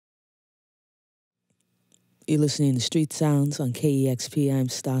You're listening to Street Sounds on KEXP. I'm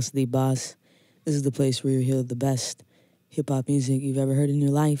Stas the Boss. This is the place where you hear the best hip-hop music you've ever heard in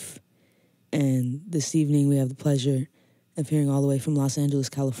your life. And this evening we have the pleasure of hearing all the way from Los Angeles,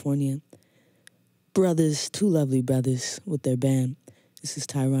 California, brothers, two lovely brothers with their band. This is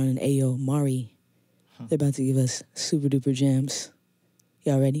TiRon Ayomari. They're about to give us super duper jams.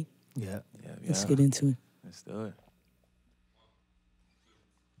 Y'all ready? Yeah. Let's get into it. Let's do it.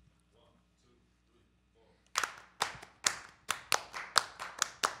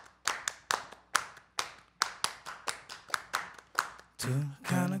 Two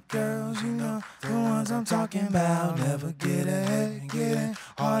kind of girls, you know, the ones I'm talking about. Never get ahead, getting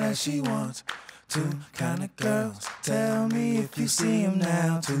all that she wants. Two kind of girls, tell me if you see them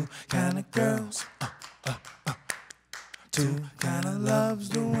now. Two kind of girls, two kind of loves,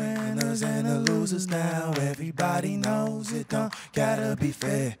 the winners and the losers now. Everybody knows it don't gotta be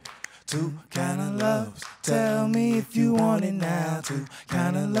fair. Two kind of loves, tell me if you want it now. Two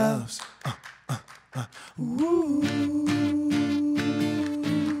kind of loves, ooh.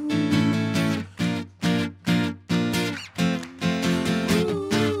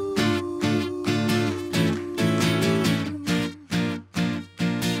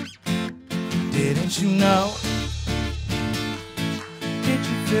 Didn't you know? Did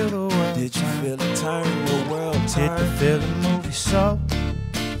you feel the world? Did you feel the turn? The world turn? Did you feel the movie so?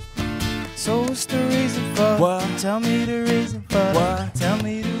 So what's the reason for what? Tell me the reason for what? Tell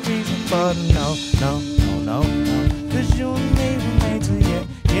me the reason for the no. Cause you and me were made to yeah.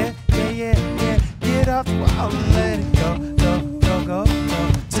 Get off the wall and let it go.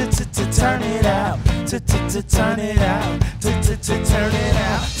 Turn it out. Turn it out. Turn it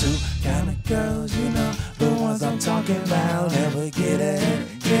out. Two kind of girls, you know, the ones I'm talking about. Never get ahead,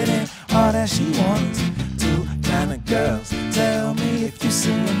 getting all that she wants. Two kind of girls, tell me if you see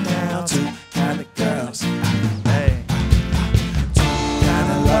them now. Two kind of girls, hey. Two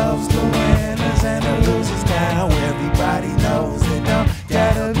kind of loves, the winners and the losers now. Everybody knows it don't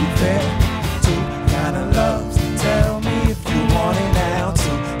gotta be fair. Two kind of loves, tell me if you want it now.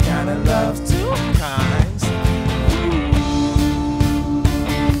 Two kind of loves, two kinds.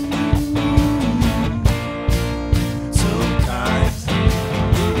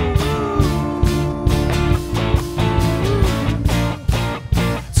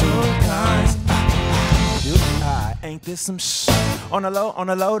 Ain't this some shit? On the low,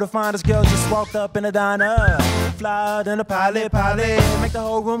 the finest girl just walked up in the diner. Fly than a pilot, make the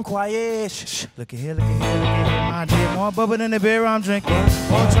whole room quiet. Shh. Look at here, my dear. More bubble than the beer I'm drinking.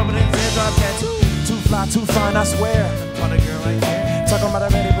 More trouble than the teardrop tattoo. Too fly, too fine, I swear. Want a girl right here. Talking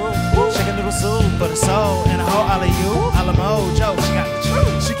about a ready boo. Shake a little soup for the soul. And a whole all of you. A la mojo, she got the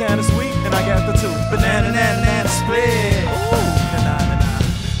truth. She kinda sweet, and I got the two. Banana split. Ooh, na.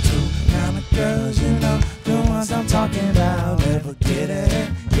 Two kind of girls, you know. The ones I'm talking about, never get it,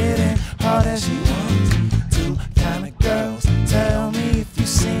 getting all that she wants. Two kind of girls, tell me if you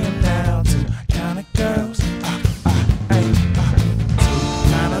see them now. Two kind of girls, two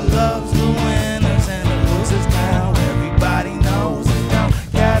kind of loves, the winners and the losers now. Everybody knows it don't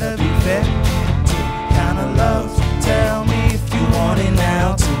gotta be fair. Two kind of loves, tell me if you want it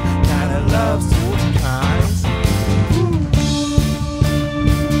now. Two kind of loves, two kinds.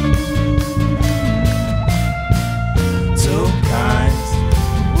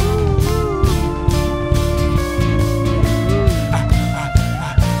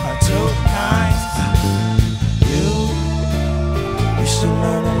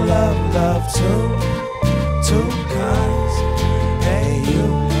 Love two kinds. Hey you,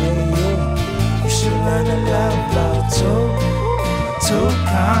 you should learn to love two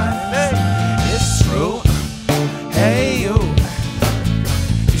kinds. It's true. Hey you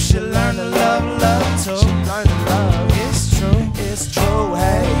should learn to love two. It's true.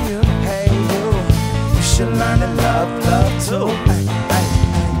 Hey you should learn to love two.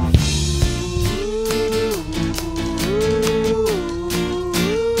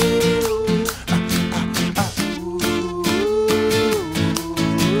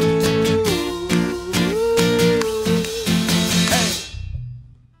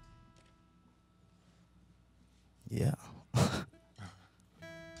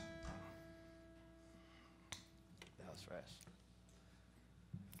 Super fresh.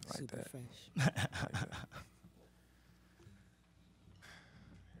 Like that.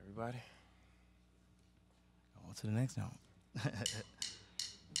 Everybody, on to the next note.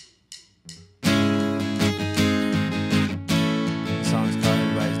 The song is called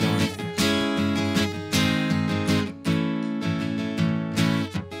Everybody's Doing It.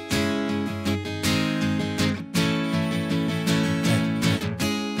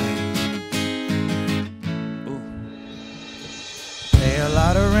 a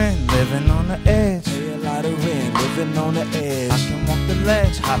lot of rent, living on the edge. Pay a lot of rent, living on the edge. I can walk the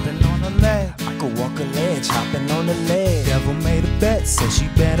ledge, hopping on the ledge. I could walk a ledge, hopping on the ledge. Devil made a bet, said she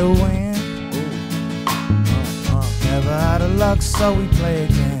better win. Never out of luck, so we play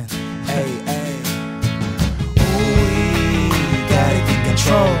again. Hey, hey. Ooh, gotta get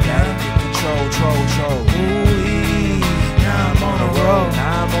control, Gotta get control. Ooh, now I'm on the road.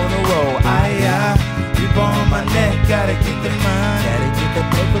 Now I'm on the road. Reaper on my neck, gotta get the mind. Gotta get the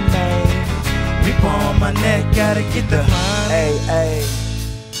paper made. Reaper on my neck, gotta get the mind. Hey, hey.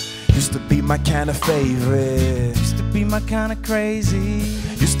 Used to be my kind of favorite. Used to be my kind of crazy.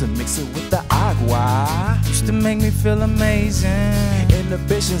 Used to mix it with the agua. Used to make me feel amazing.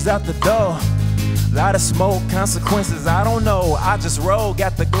 Inhibitions out the door. Lot of smoke, consequences, I don't know. I just roll,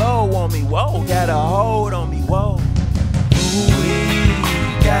 got the glow on me, whoa. Got a hold on me, whoa. Ooh,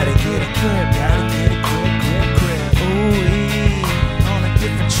 gotta get a grip, Gotta get a grip. Ooh, on a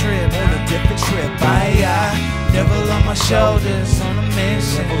different trip, devil on my shoulders, on a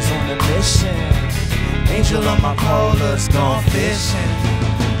mission. Devil's on a mission. Angel on my polos, gone fishing.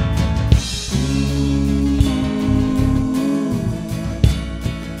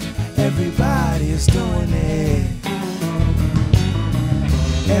 Everybody's doing it.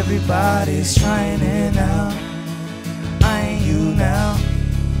 Everybody's trying it now. I ain't you now.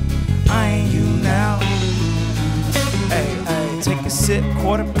 I ain't you now. Hey, hey, take a sip,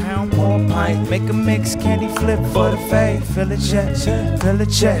 quarter pound, pour a pint, make a mix, candy flip for the fade. Fill a check, fill a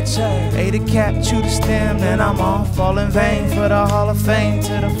check. Ate a cap, chew the stem, then I'm off. All in vain for the Hall of Fame,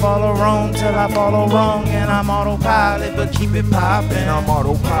 to the fall of Rome, till I follow wrong. And I'm autopilot, but keep it poppin'. I'm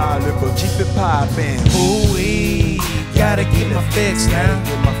autopilot, but keep it poppin'. Ooh-wee, gotta get my fix now.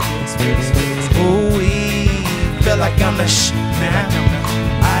 Get my fix. Ooh-wee, feel like I'm the shit now.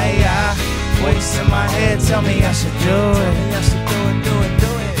 Voice in my head tell me I should do it. Do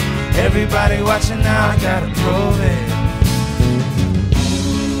it. Everybody watching now, I gotta prove it.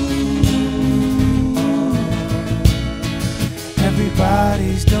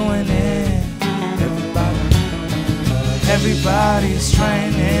 Everybody's doing it. Everybody's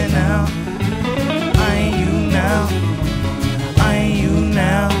trying it now. I ain't you now. I ain't you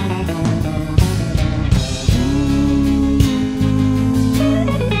now.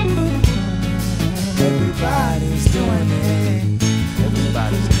 Everybody's doing it.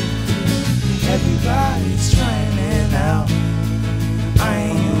 Everybody's trying it now. I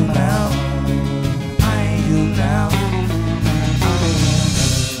ain't you now. I ain't you now.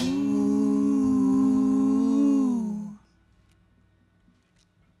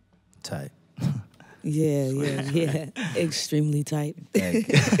 Tight. Yeah. Extremely tight.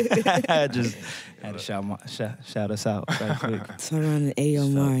 I just had to shout us out right quick. TiRon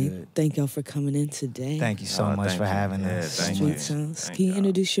Ayomari, thank y'all for coming in today. Thank you so much for having us. Thank Street you. Sounds. Can you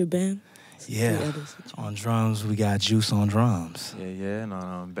introduce your band? Yeah. On drums, we got Juice on drums. Yeah. And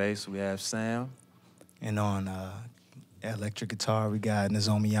on bass, we have Sam. And on electric guitar, we got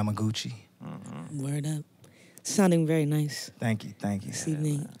Nozomi Yamaguchi. Word up. Sounding very nice Thank you. this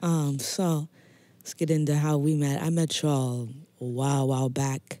evening. So let's get into how we met. I met y'all a while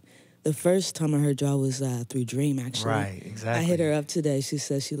back. The first time I heard y'all was through Dream, actually. Right, exactly. I hit her up today. She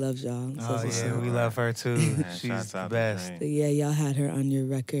says she loves y'all. Oh, yeah, we love her, too. She's the best. But yeah, y'all had her on your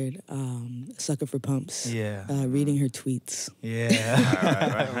record, Sucker for Pumps. Yeah. Reading her tweets. Yeah.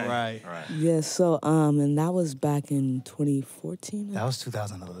 Right. Yeah, so, and that was back in 2014? That was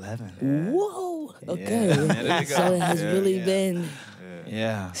 2011. Yeah. Whoa! Okay. Yeah. So it has really been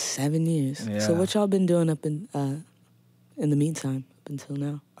 7 years. Yeah. So what y'all been doing up in the meantime, up until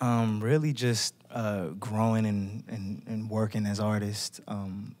now? Really just growing and working as artists,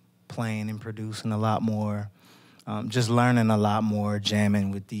 playing and producing a lot more, just learning a lot more, jamming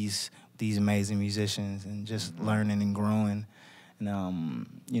with these amazing musicians, and just learning and growing, and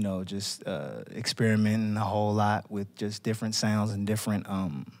just experimenting a whole lot with just different sounds and different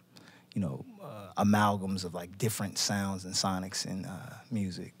amalgams of like different sounds and sonics in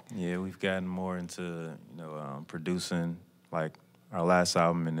music. Yeah, we've gotten more into producing. Like our last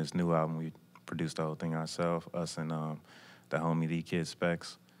album and this new album, we produced the whole thing ourselves, us and the homie D Kid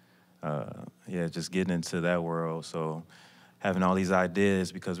Specs. Just getting into that world. So having all these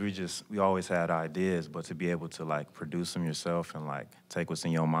ideas, because we always had ideas, but to be able to like produce them yourself and like take what's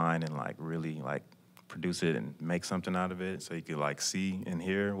in your mind and like really like produce it and make something out of it, so you could like see and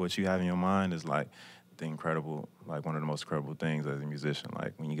hear what you have in your mind, is like the incredible, like one of the most incredible things as a musician.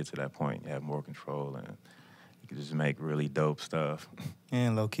 Like when you get to that point, you have more control and you can just make really dope stuff.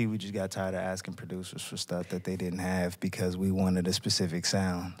 And low-key, we just got tired of asking producers for stuff that they didn't have because we wanted a specific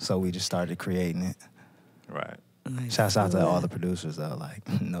sound. So we just started creating it. Right. Like, Shouts out to all the producers though, like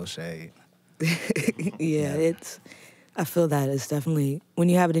no shade. Yeah, I feel that it's definitely, when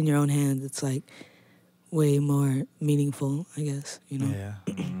you have it in your own hands, it's like way more meaningful, I guess, you know? Yeah.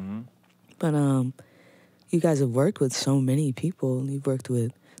 But you guys have worked with so many people. You've worked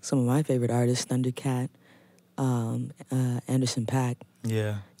with some of my favorite artists, Thundercat, Anderson .Paak,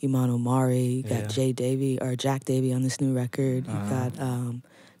 Yeah. TiRon Ayomari, you got Jack Davey on this new record. You got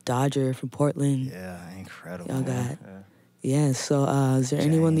Dodger from Portland. Yeah, incredible. Y'all got, so is there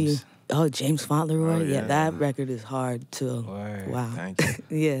anyone that you, James Fauntleroy? Yeah, that record is hard too. Word. Wow. Thank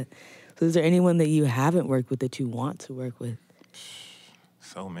you. Yeah. So is there anyone that you haven't worked with that you want to work with?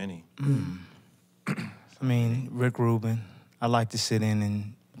 So many. I mean, Rick Rubin. I like to sit in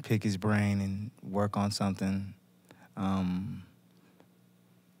and pick his brain and work on something.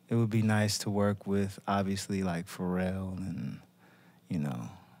 It would be nice to work with, obviously, like Pharrell, and, you know,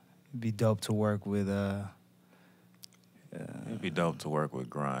 it'd be dope to work with... It'd be dope to work with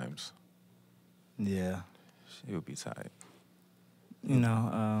Grimes. Yeah. She would be tight. You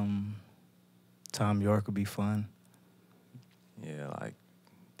know, Tom York would be fun. Yeah, like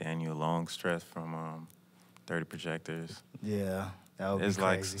Daniel Longstreth from 30 Projectors. Yeah, that would There's be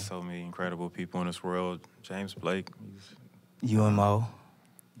crazy. like so many incredible people in this world. James Blake. UMO.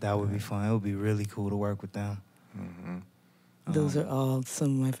 That would be fun. It would be really cool to work with them. Those are all some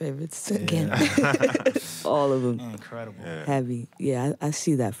of my favorites. Again, all of them. Incredible. Yeah. Heavy. Yeah, I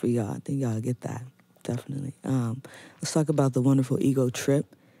see that for y'all. I think y'all get that. Definitely. Let's talk about the wonderful Ego Trip.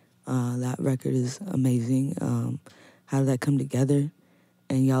 That record is amazing. How did that come together?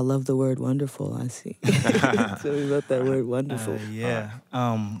 And y'all love the word wonderful, I see. Tell me about that word wonderful. Yeah.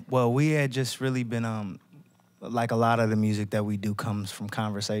 Well, we had just really been, like a lot of the music that we do comes from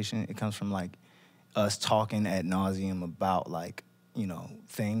conversation. It comes from like us talking ad nauseum about like, you know,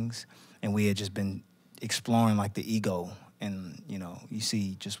 things. And we had just been exploring like the ego. And, you know, you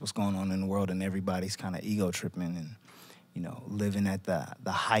see just what's going on in the world and everybody's kind of ego tripping and, you know, living at the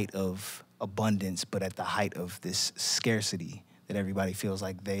height of abundance, but at the height of this scarcity that everybody feels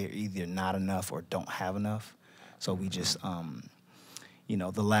like they're either not enough or don't have enough. So we just, you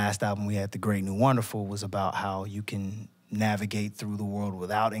know, the last album we had, The Great New Wonderful, was about how you can navigate through the world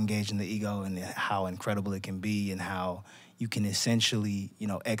without engaging the ego and how incredible it can be and how you can essentially, you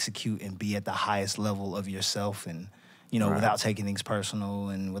know, execute and be at the highest level of yourself and, you know, without taking things personal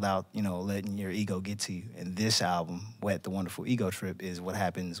and without, you know, letting your ego get to you. And this album, Wet, The Wonderful Ego Trip, is what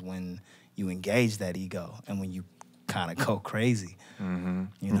happens when you engage that ego and when you kind of go crazy,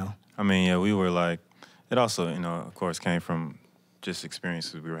 you know? I mean, yeah, we were like, it also, you know, of course, came from just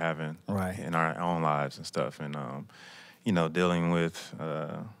experiences we were having in our own lives and stuff. And, you know, dealing with,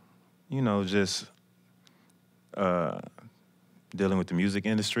 you know, just dealing with the music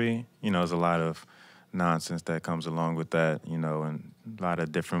industry. You know, there's a lot of nonsense that comes along with that, you know, and a lot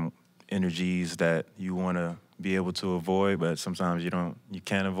of different energies that you want to be able to avoid, but sometimes you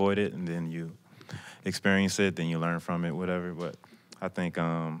can't avoid it, and then you experience it, then you learn from it, whatever. But I think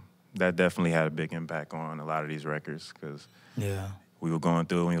that definitely had a big impact on a lot of these records, because we were going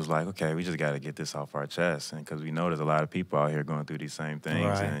through and we was like, okay, we just got to get this off our chest, and because we know there's a lot of people out here going through these same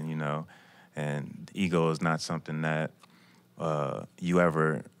things, and, you know, and ego is not something that you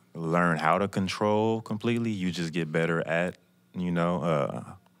ever learn how to control completely. You just get better at, you know,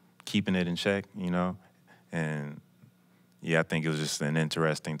 keeping it in check, you know. And yeah, I think it was just an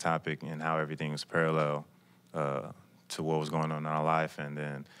interesting topic and how everything was parallel to what was going on in our life, and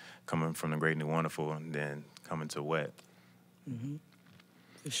then coming from The Great New Wonderful and then coming to Wet.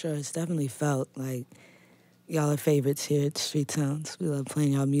 For sure, it's definitely felt like y'all are favorites here at Street Sounds. We love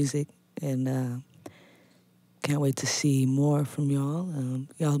playing y'all music, and can't wait to see more from y'all.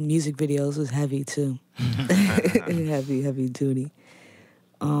 Y'all music videos was heavy too. heavy duty.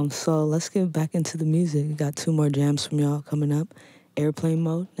 So let's get back into the music. We got 2 more jams from y'all coming up. Airplane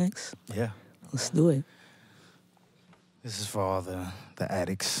Mode next. Yeah. Let's do it. This is for all the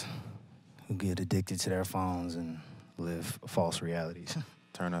addicts who get addicted to their phones and live false realities.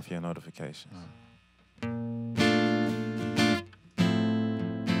 Turn off your notifications.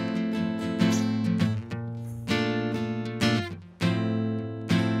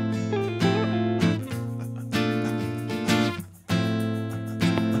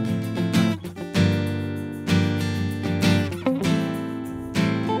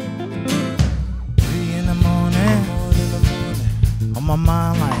 My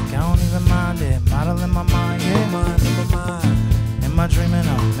mind, like I don't even mind it. Model in my mind, yeah. Am I dreaming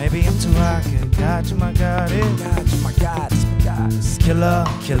of? Maybe I'm too high. Good God, you my God, God, you my God, it's my God.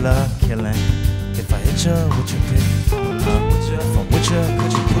 Killer, killing. If I hit you, would you pick? If I'm with you,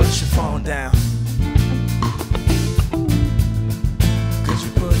 could you put your phone down?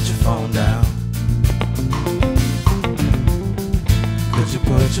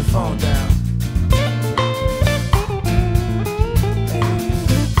 phone down.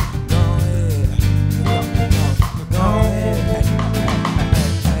 Go ahead.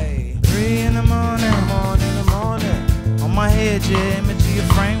 3 in the morning. On my head, yeah, image of your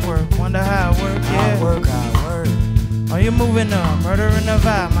framework. Wonder how it work, yeah. How it work. Are you moving up, murdering the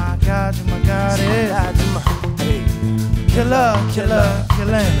vibe? My God, you my God, yeah. Killer.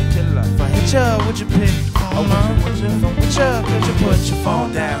 If I hit ya, would you pick phone up? Would you put your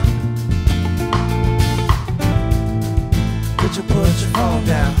phone down? Could you put your phone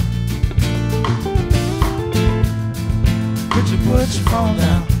down? Could you put your phone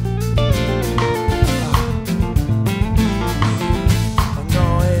down?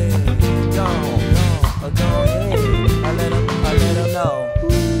 Go ahead. I let him know.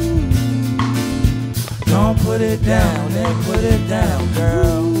 Don't put it down, then put it down,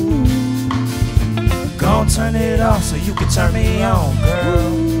 girl. Gon' turn it off so you can turn me on,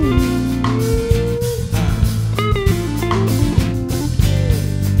 girl.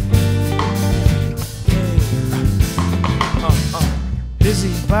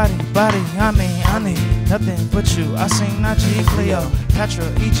 Busy body, I need nothing but you. I seen Najee, Cleo, Petra,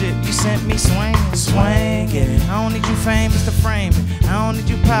 Egypt. You sent me swinging. I don't need you famous to frame it. I don't need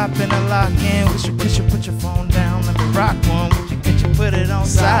you popping a lock in. Wish you could put your phone down, let me rock one. Would you could you put it on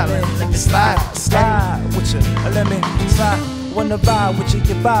silent? Let me slide with you. Let me slide. Wanna vibe with you,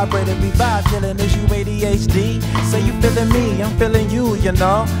 get vibrated, revive, feeling is you ADHD. Say you feeling me, I'm feeling you, you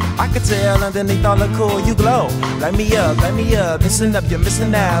know. I could tell underneath all the cool you glow. Light me up, listen up, you're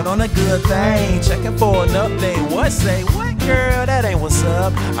missing out on a good thing. Checking for an update, what say, what girl, that ain't what's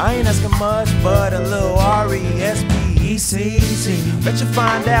up. I ain't asking much, but a little R-E-S-P-E-C-T. Bet you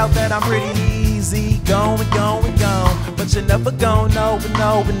find out that I'm pretty easy, going. But you never gon' know it.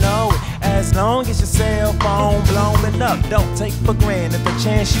 As long as your cell phone blowing up, don't take for granted the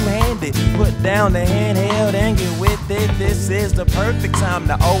chance you handed. Put down the handheld and get with it. This is the perfect time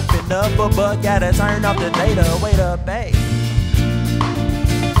to open up, but gotta turn off the data. Wait up, babe.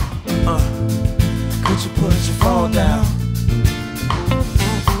 Could you put your phone down?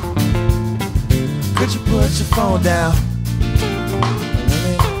 Could you put your phone down?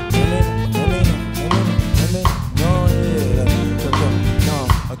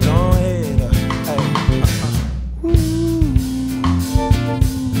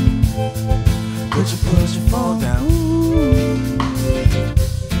 Could you put your phone down?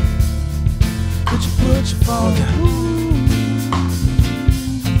 Could you put your phone down?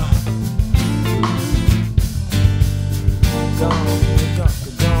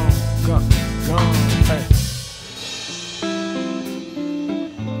 Go, hey.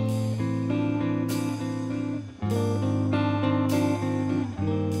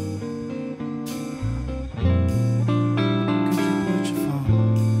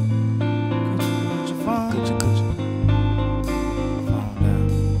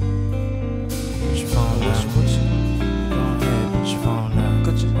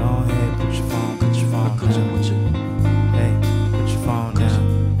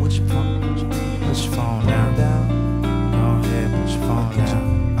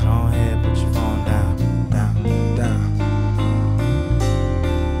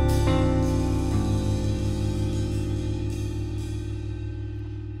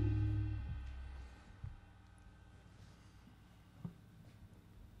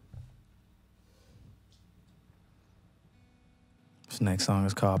 This next song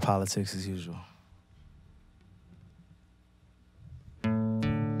is called Politics as Usual.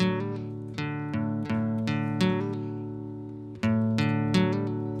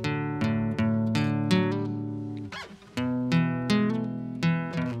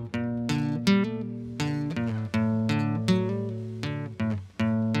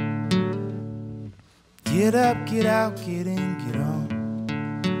 Get up, get out, get in, get on.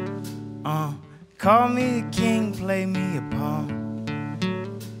 Call me a king, play me a pawn.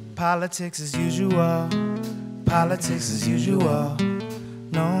 Politics as usual, politics as usual.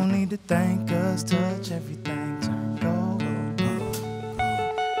 No need to thank us, touch everything, turn go.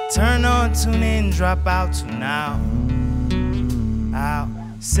 Turn on, tune in, drop out, tune out. Out.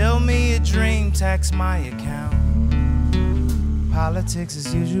 Sell me a dream, tax my account. Politics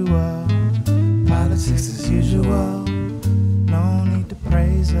as usual, politics as usual. No need to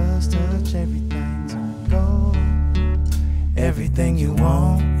praise us, touch everything, turn go. Everything you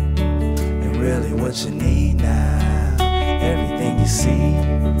want, and really what you need now. Everything you see,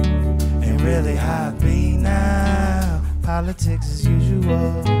 and really how it be now. Politics as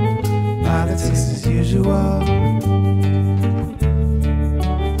usual, politics as usual.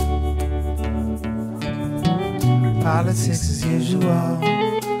 Politics as usual,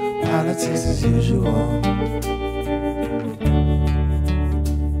 Politics as usual.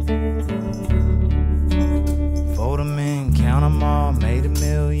 Vote 'em in, count 'em all, made $1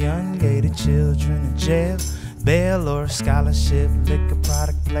 million, gave the children a jail, bail or scholarship, liquor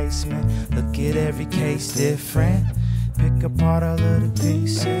product placement. Look at every case different. Pick apart all of the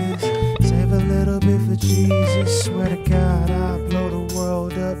pieces, save a little bit for Jesus. Swear to God, I'll blow the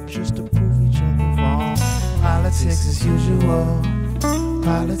world up just to prove each other wrong. Politics as usual.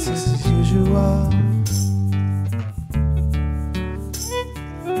 Politics as usual.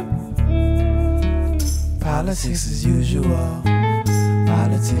 Politics as usual.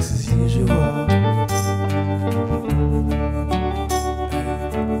 Politics as usual.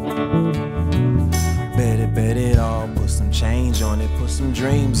 Bet it all, put some change on it, put some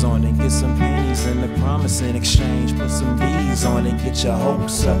dreams on it, get some pennies and the promise in exchange, put some B's on it, get your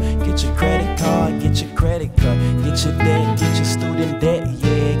hopes up, get your credit card, get your credit cut, get your debt, get your student debt,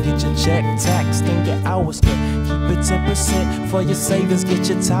 yeah, get your check taxed and your hours cut, keep it 10% for your savings, get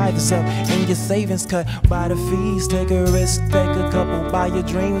your tithes up and your savings cut, buy the fees, take a risk, take a couple, buy your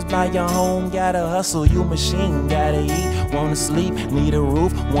dreams, buy your home, gotta hustle, you machine, gotta eat, wanna sleep, need a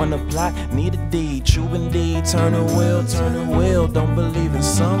roof, wanna plot, need a deed, true indeed, turn the wheel, don't believe in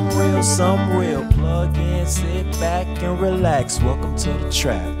some real, plug in, sit back and relax, welcome to the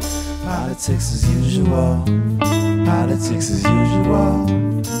trap. Politics as usual, politics as usual.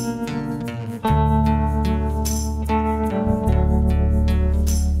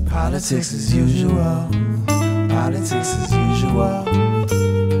 Politics as usual, politics as usual.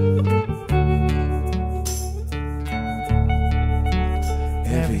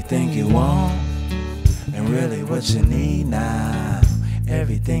 Everything you want, and really what you need now.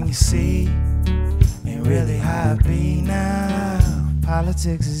 Everything you see, ain't really how it be now.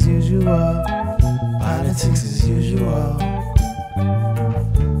 Politics as usual, politics as usual.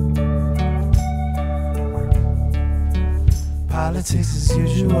 Politics as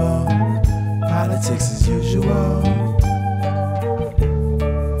usual, politics as usual.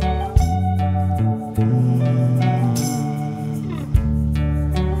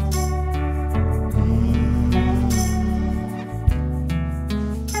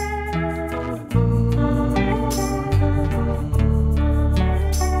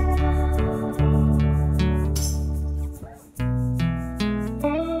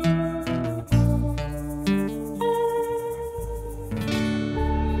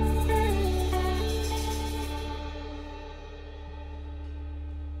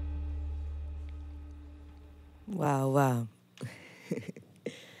 Wow.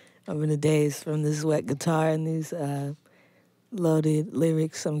 I'm in a daze from this wet guitar and these loaded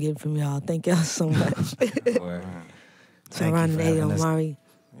lyrics I'm getting from y'all. Thank y'all so much. TiRon Ayomari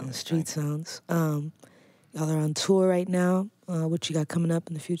on Street Sounds. Y'all are on tour right now. What you got coming up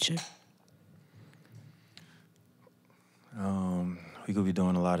in the future? We could be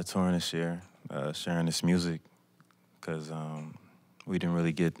doing a lot of touring this year, sharing this music, because we didn't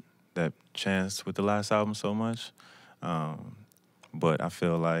really get that chance with the last album so much. But I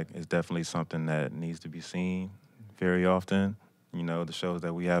feel like it's definitely something that needs to be seen very often. You know, the shows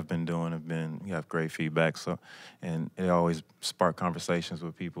that we have been doing we have great feedback, so, and it always spark conversations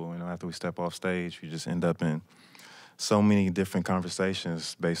with people. You know, after we step off stage, we just end up in so many different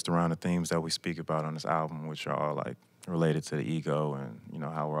conversations based around the themes that we speak about on this album, which are all like related to the ego and, you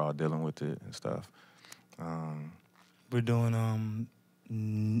know, how we're all dealing with it and stuff. We're doing,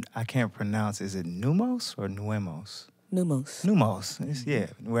 I can't pronounce, is it Numos or Nuemos? Numos. Yeah,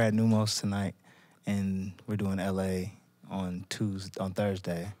 we're at Numos tonight, and we're doing LA on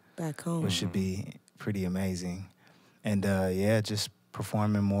Thursday. Back home. Which should be pretty amazing. And yeah, just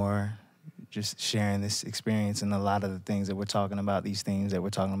performing more, just sharing this experience and a lot of the things that we're talking about, these themes that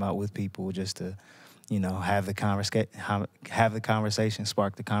we're talking about with people, just to, you know, have the conversation,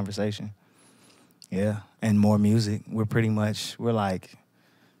 spark the conversation. Yeah, and more music. We're like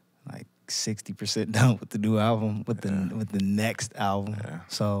 60% done with the new album, with the next album. Yeah.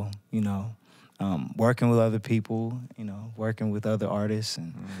 So, you know, working with other people, you know, working with other artists,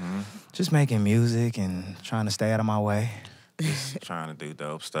 and just making music and trying to stay out of my way. Just trying to do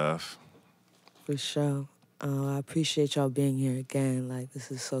dope stuff. For sure. I appreciate y'all being here again. Like,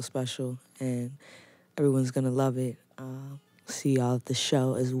 this is so special, and everyone's gonna love it. See y'all at the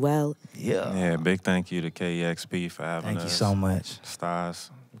show as well. Yeah, big thank you to KEXP for having us. Thank you so much. Stas,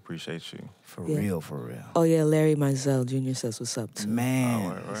 appreciate you. For real. Oh, yeah, Larry Mizell Jr. says what's up, too.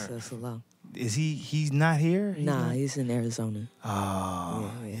 Man. Right. Says hello. Is he's not here? He's in Arizona.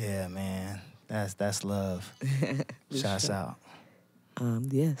 Oh, yeah, man. That's love. Shouts out.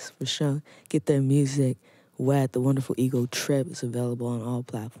 Yes, for sure. Get their music Wet, The Wonderful Ego Trip is available on all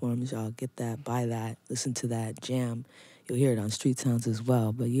platforms. Y'all get that, buy that, listen to that, jam. You'll hear it on Street Sounds as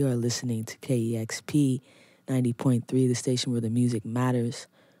well. But you are listening to KEXP 90.3, the station where the music matters.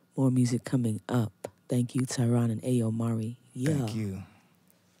 More music coming up. Thank you, TiRon and Ayomari. Yeah. Thank you.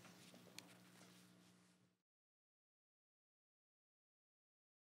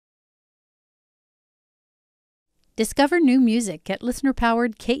 Discover new music at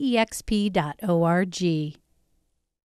listener-powered KEXP.org.